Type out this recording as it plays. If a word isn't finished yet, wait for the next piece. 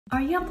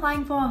Are you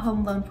applying for a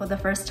home loan for the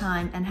first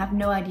time and have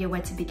no idea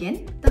where to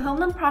begin? The home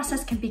loan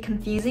process can be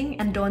confusing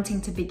and daunting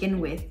to begin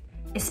with,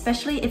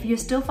 especially if you're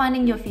still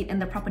finding your feet in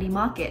the property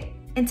market.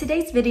 In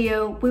today's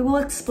video, we will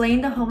explain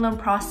the home loan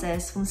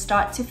process from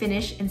start to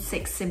finish in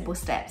 6 simple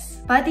steps.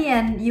 By the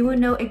end, you will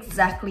know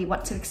exactly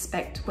what to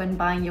expect when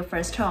buying your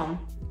first home.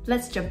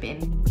 Let's jump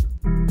in.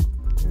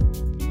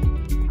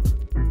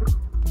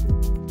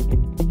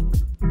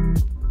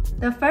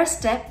 The first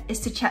step is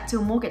to chat to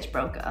a mortgage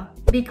broker.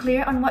 Be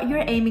clear on what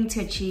you're aiming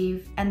to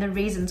achieve and the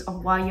reasons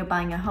of why you're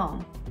buying a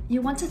home.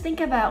 You want to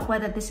think about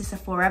whether this is a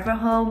forever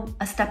home,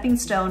 a stepping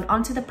stone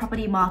onto the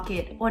property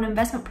market, or an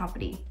investment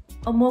property.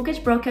 A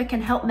mortgage broker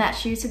can help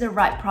match you to the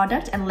right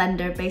product and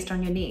lender based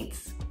on your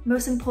needs.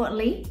 Most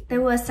importantly, they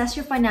will assess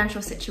your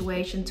financial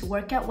situation to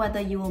work out whether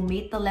you will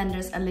meet the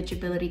lender's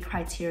eligibility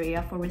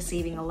criteria for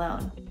receiving a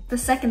loan. The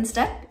second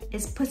step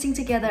is putting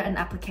together an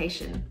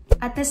application.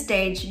 At this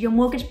stage, your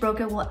mortgage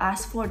broker will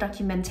ask for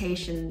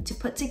documentation to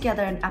put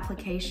together an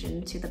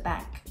application to the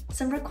bank.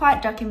 Some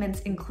required documents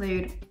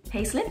include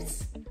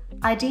payslips,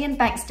 ID and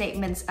bank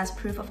statements as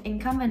proof of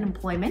income and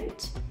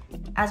employment,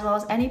 as well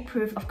as any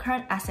proof of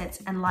current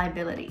assets and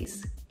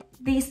liabilities.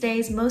 These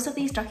days, most of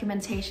these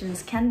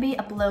documentations can be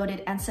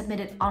uploaded and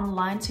submitted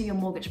online to your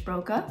mortgage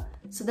broker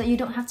so that you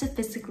don't have to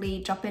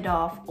physically drop it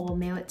off or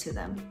mail it to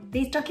them.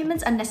 These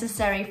documents are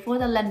necessary for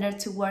the lender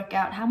to work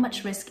out how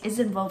much risk is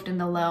involved in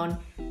the loan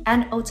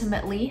and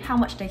ultimately how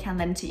much they can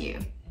lend to you.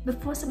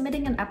 Before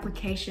submitting an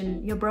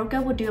application, your broker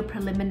will do a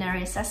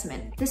preliminary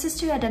assessment. This is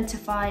to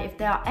identify if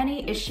there are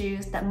any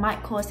issues that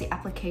might cause the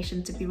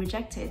application to be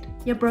rejected.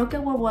 Your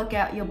broker will work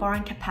out your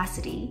borrowing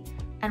capacity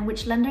and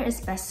which lender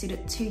is best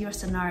suited to your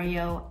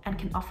scenario and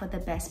can offer the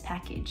best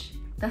package.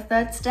 The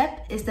third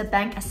step is the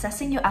bank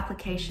assessing your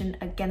application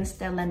against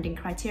their lending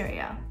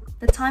criteria.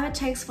 The time it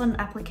takes for an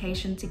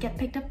application to get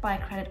picked up by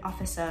a credit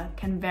officer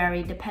can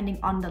vary depending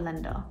on the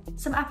lender.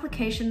 Some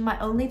applications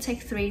might only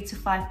take 3 to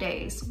 5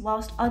 days,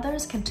 whilst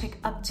others can take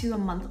up to a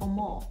month or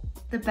more.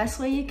 The best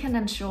way you can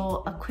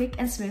ensure a quick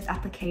and smooth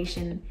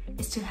application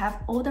is to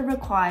have all the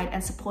required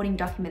and supporting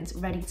documents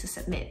ready to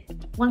submit.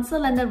 Once the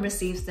lender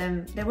receives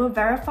them, they will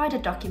verify the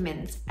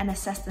documents and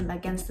assess them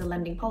against the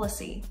lending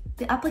policy.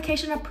 The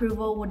application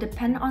approval will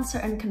depend on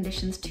certain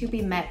conditions to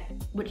be met,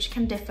 which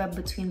can differ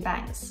between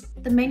banks.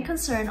 The main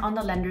concern on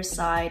the lender's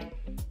side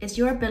is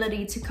your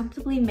ability to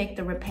comfortably make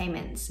the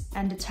repayments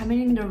and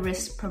determining the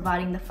risk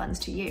providing the funds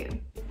to you.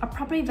 A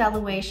property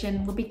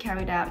valuation will be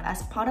carried out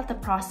as part of the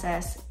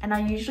process and are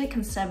usually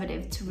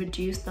conservative to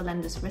reduce the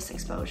lender's risk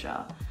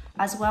exposure,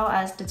 as well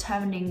as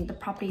determining the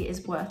property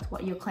is worth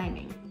what you're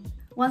claiming.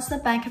 Once the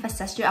bank have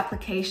assessed your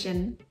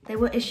application, they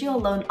will issue a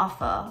loan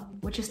offer,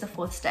 which is the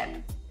fourth step.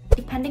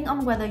 Depending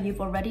on whether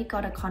you've already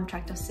got a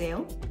contract of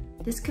sale,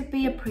 this could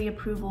be a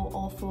pre-approval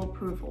or full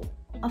approval.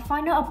 A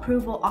final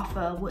approval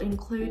offer will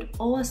include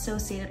all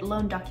associated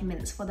loan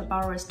documents for the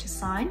borrowers to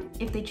sign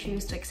if they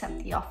choose to accept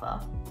the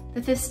offer.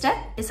 The fifth step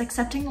is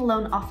accepting the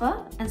loan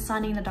offer and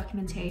signing the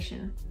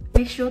documentation.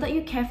 Make sure that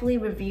you carefully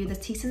review the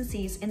T's and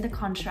C's in the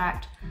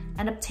contract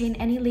and obtain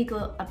any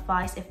legal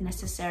advice if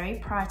necessary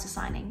prior to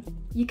signing.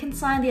 You can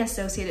sign the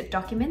associated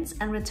documents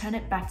and return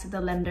it back to the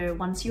lender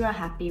once you are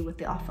happy with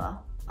the offer.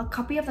 A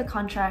copy of the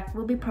contract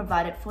will be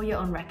provided for your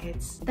own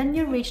records. Then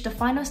you reach the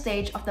final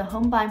stage of the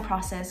home buying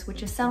process,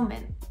 which is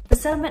settlement. The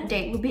settlement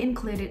date will be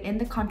included in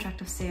the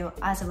contract of sale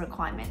as a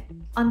requirement.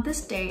 On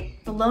this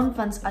date, the loan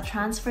funds are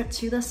transferred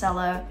to the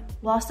seller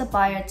whilst the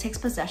buyer takes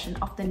possession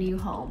of the new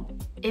home,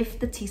 if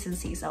the T's and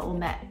C's are all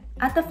met.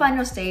 At the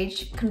final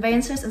stage,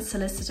 conveyancers and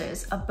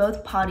solicitors of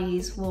both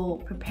parties will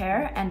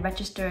prepare and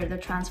register the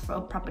transfer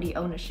of property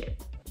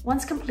ownership.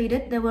 Once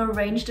completed, they will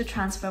arrange the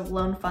transfer of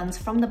loan funds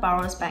from the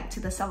borrower's bank to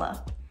the seller.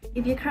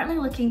 If you're currently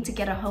looking to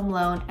get a home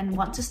loan and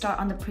want to start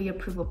on the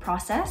pre-approval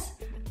process,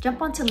 jump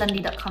onto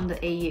lendy.com.au.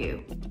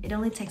 It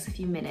only takes a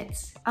few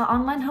minutes. Our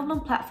online home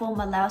loan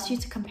platform allows you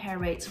to compare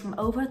rates from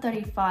over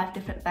 35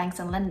 different banks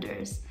and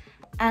lenders.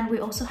 And we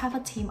also have a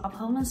team of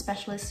home loan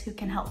specialists who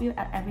can help you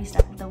at every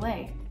step of the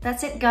way.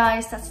 That's it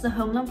guys, that's the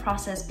home loan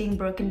process being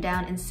broken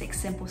down in 6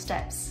 simple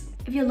steps.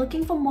 If you're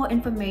looking for more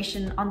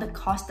information on the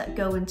costs that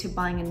go into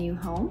buying a new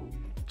home,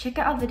 check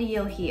out our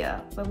video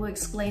here where we'll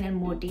explain in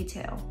more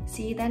detail.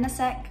 See you there in a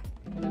sec.